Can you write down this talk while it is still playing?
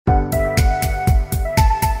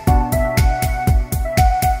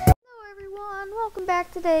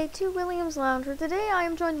today to Williams Lounge, where today I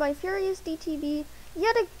am joined by Furious DTB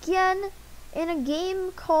yet again in a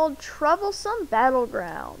game called Troublesome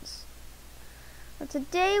Battlegrounds.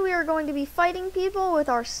 Today we are going to be fighting people with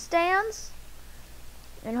our stands,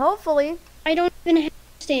 and hopefully... I don't even have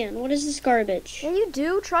a stand. What is this garbage? Yeah, you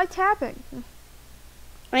do. Try tapping.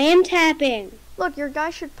 I am tapping. Look, your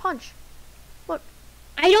guy should punch. Look.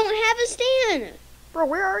 I don't have a stand. Bro,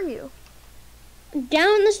 where are you?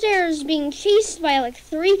 Down the stairs being chased by like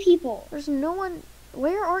 3 people. There's no one.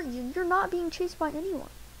 Where are you? You're not being chased by anyone.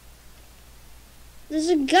 There's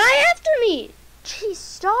a guy after me. Jeez,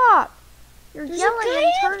 stop. You're There's yelling a guy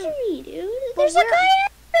and after turning. me, dude. But There's a guy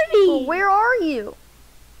after me. Well, where are you?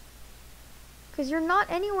 Because you're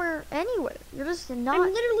not anywhere. You're just not. I'm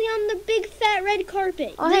literally on the big fat red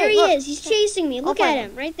carpet. Oh, there hey, he look. is. He's chasing me. Look at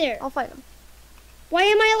him right there. I'll fight him. Why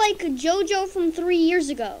am I like JoJo from 3 years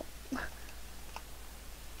ago?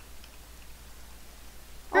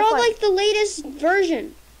 They're all like the latest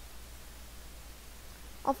version.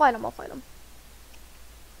 I'll fight him.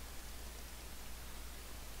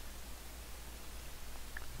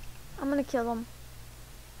 I'm gonna kill him.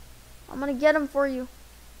 I'm gonna get him for you.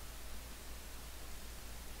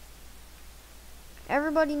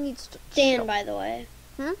 Everybody needs to stand, by the way.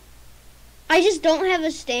 Hmm? I just don't have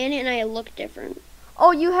a stand and I look different.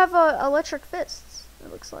 Oh, you have electric fists, it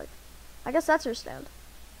looks like. I guess that's your stand.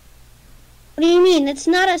 What do you mean? That's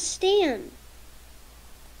not a stand.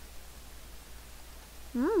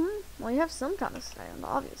 Well, you have some kind of stand,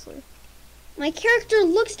 obviously. My character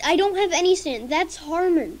looks... I don't have any stand. That's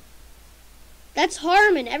Harmon. That's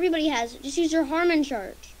Harmon. Everybody has it. Just use your Harmon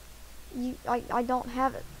charge. I don't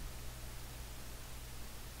have it.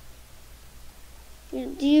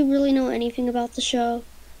 Do you really know anything about the show?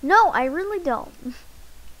 No, I really don't.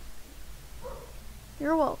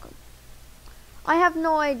 You're welcome. I have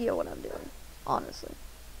no idea what I'm doing, honestly.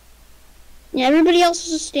 Yeah, everybody else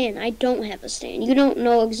has a stand. I don't have a stand. You don't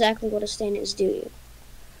know exactly what a stand is, do you?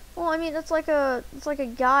 Well, I mean, it's like a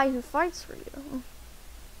guy who fights for you.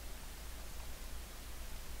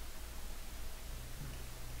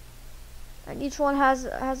 And each one has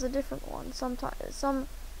a different one. Sometimes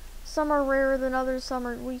some are rarer than others, some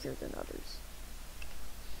are weaker than others.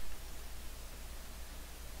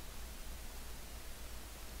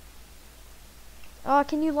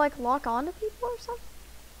 Can you like lock onto people or something?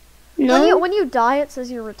 No. When you die, it says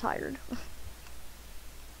you're retired.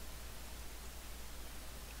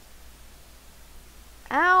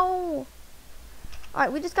 Ow!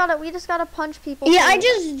 Alright, we just gotta punch people. Yeah, I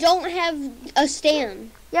just don't have a stand.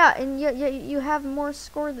 Yeah, and you have more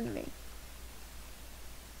score than me.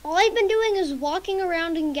 All I've been doing is walking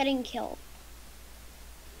around and getting killed.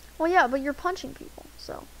 Well, yeah, but you're punching people,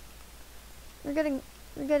 so you're getting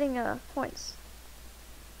points.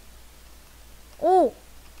 Oh!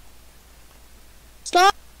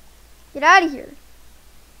 Stop! Get out of here!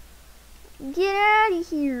 Get out of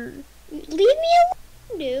here! Leave me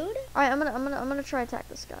alone, dude. Alright, I'm gonna try attack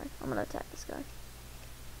this guy. I'm gonna attack this guy.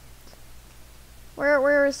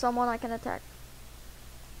 Where is someone I can attack?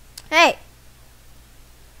 Hey!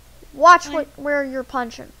 Watch where you're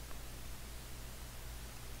punching.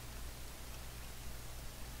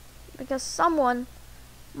 Because someone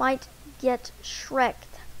might get shreked.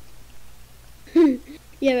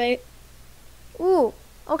 Yeah, right. Ooh,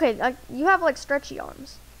 okay, you have like stretchy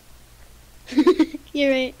arms.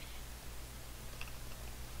 You're right.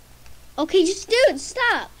 Okay, just dude,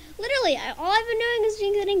 stop. Literally, all I've been doing is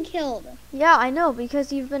getting killed. Yeah, I know,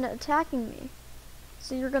 because you've been attacking me.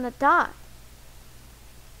 So you're gonna die.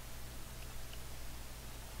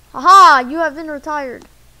 Haha, you have been retired.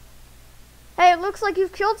 Hey, it looks like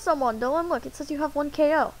you've killed someone, Dylan. Look, it says you have 1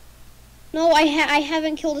 KO. No, I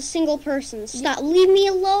haven't killed a single person. Stop. Leave me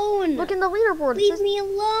alone. Look in the leaderboard. Leave me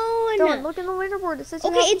alone. Dylan, look in the leaderboard. It says you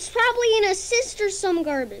okay, have... it's probably an assist or some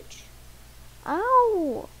garbage.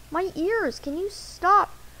 Ow, my ears. Can you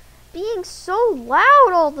stop being so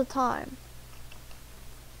loud all the time?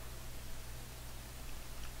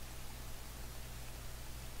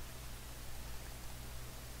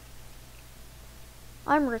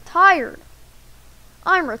 I'm retired.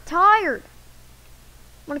 I'm gonna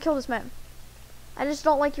kill this man. I just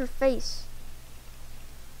don't like your face.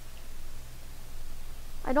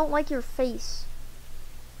 I don't like your face.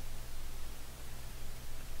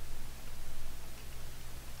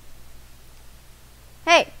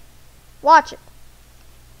 Hey, watch it.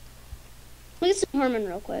 Look at some Harmon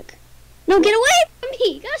real quick. No, get away from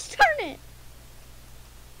me! Gosh darn it!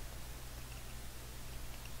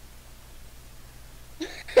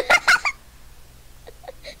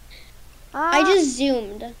 I just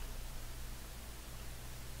zoomed.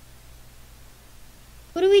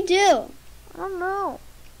 Who he do? I don't know.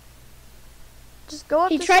 Just go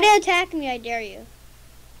up He to tried to attack me, I dare you.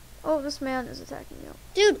 Oh, this man is attacking you.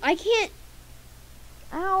 Dude, I can't.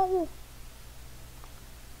 Ow.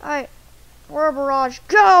 Alright. We're a barrage.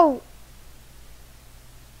 Go!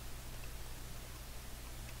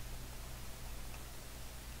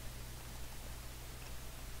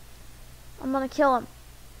 I'm gonna kill him.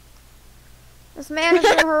 This man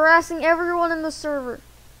has been harassing everyone in the server.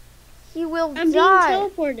 He will I'm die. being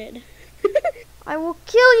teleported. I will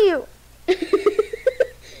kill you.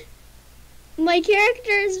 My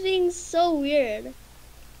character is being so weird.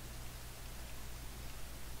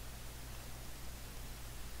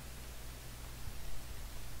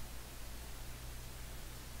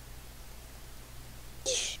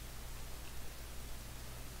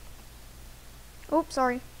 Oops,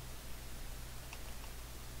 sorry.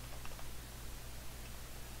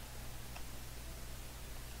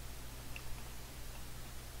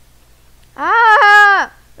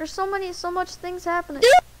 Ah! There's so much things happening.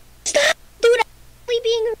 Dude, stop! Dude, I'm really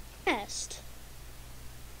being harassed.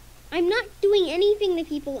 I'm not doing anything to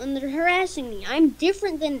people and they're harassing me. I'm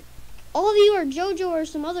different than all of you or JoJo or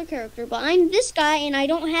some other character, but I'm this guy and I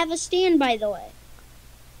don't have a stand, by the way.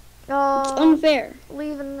 It's unfair.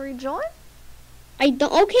 Leave and rejoin? I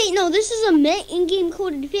don't. Okay, no, this is a in-game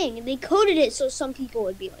coded thing. They coded it so some people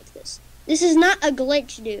would be like this. This is not a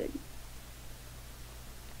glitch, dude.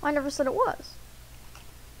 I never said it was.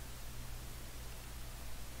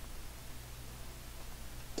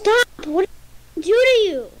 Stop! What did I do to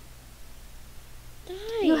you?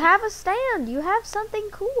 Die. You have a stand. You have something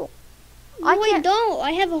cool. No, I don't.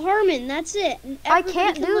 I have a Harmon. That's it. I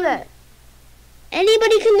can't do that.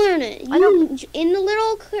 Anybody can learn it. I don't. In the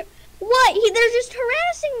little. What? They're just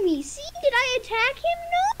harassing me. See? Did I attack him?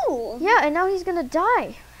 No. Yeah, and now he's gonna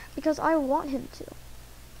die because I want him to.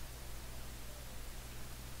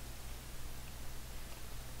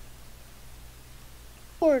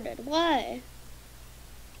 Why?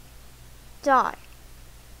 Die.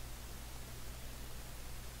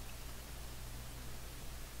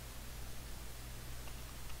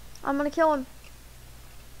 I'm gonna kill him.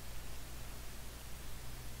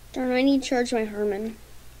 Darn, I need to charge my Harmon.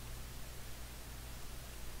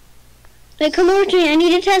 Hey, come over to me. I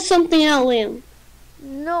need to test something out, Liam.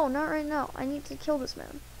 No, not right now. I need to kill this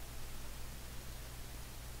man.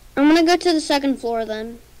 I'm gonna go to the second floor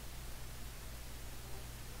then.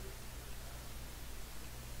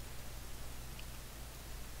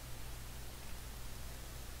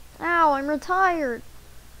 Ow, I'm retired.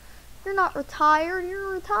 You're not retired,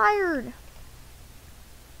 you're retired.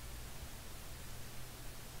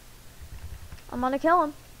 I'm gonna kill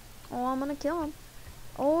him. Oh, I'm gonna kill him.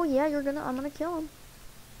 Oh, yeah, I'm gonna kill him.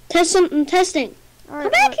 I'm testing. All right,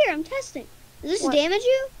 come back here, I'm testing. Does this what? damage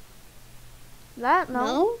you? That,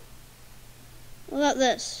 no. What about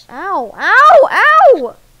this? Ow, ow,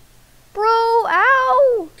 ow! Bro,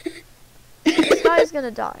 ow! This guy's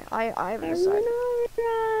gonna die. I have decided.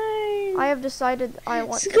 I have decided I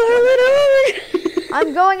want Scarlet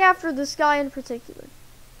I'm going after this guy in particular.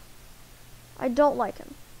 I don't like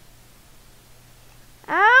him.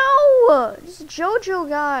 Ow! This JoJo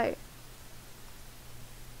guy.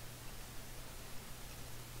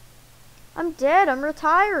 I'm dead. I'm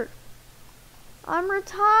retired. I'm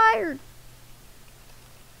retired.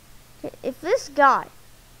 If this guy,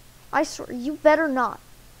 I swear, you better not.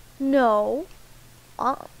 No.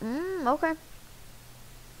 Okay.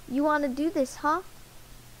 You want to do this, huh?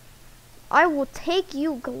 I will take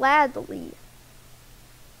you gladly.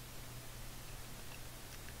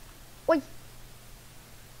 Oi.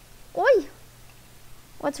 Oi.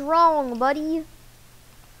 What's wrong, buddy?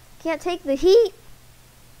 Can't take the heat?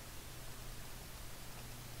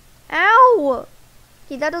 Ow!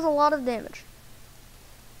 Okay, that does a lot of damage.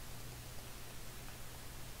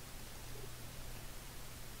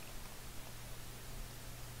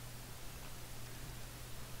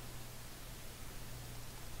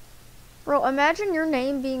 Bro, imagine your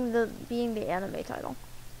name being the anime title.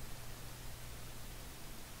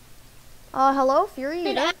 Hello, Fury,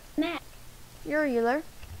 you there? Map. Fury, you there?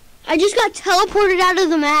 I just got teleported out of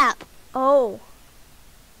the map. Oh.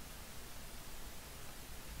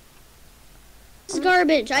 This is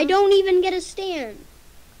garbage. I don't even get a stand.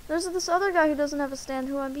 There's this other guy who doesn't have a stand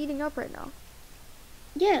who I'm beating up right now.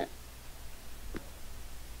 Yeah.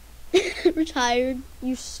 Retired.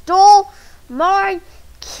 You stole my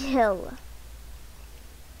kill.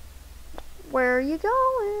 Where are you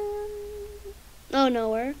going? Oh,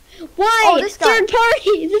 nowhere. Why? Oh, this guy. Third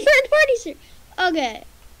party. The third party's here. Okay.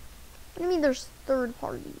 What do you mean there's third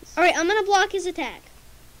parties? Alright, I'm gonna block his attack.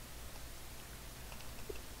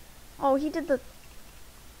 Oh, he did the...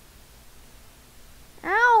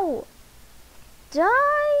 No!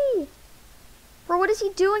 Die! Bro, what is he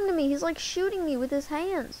doing to me? He's like shooting me with his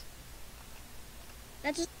hands.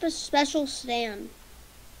 That's just a special stand.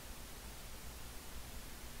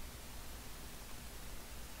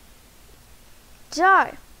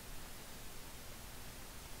 Die!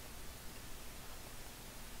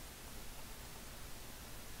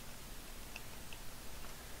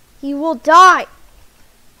 He will die!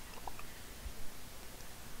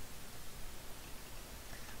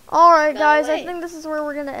 Alright, guys, I think this is where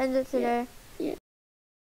we're gonna end it today.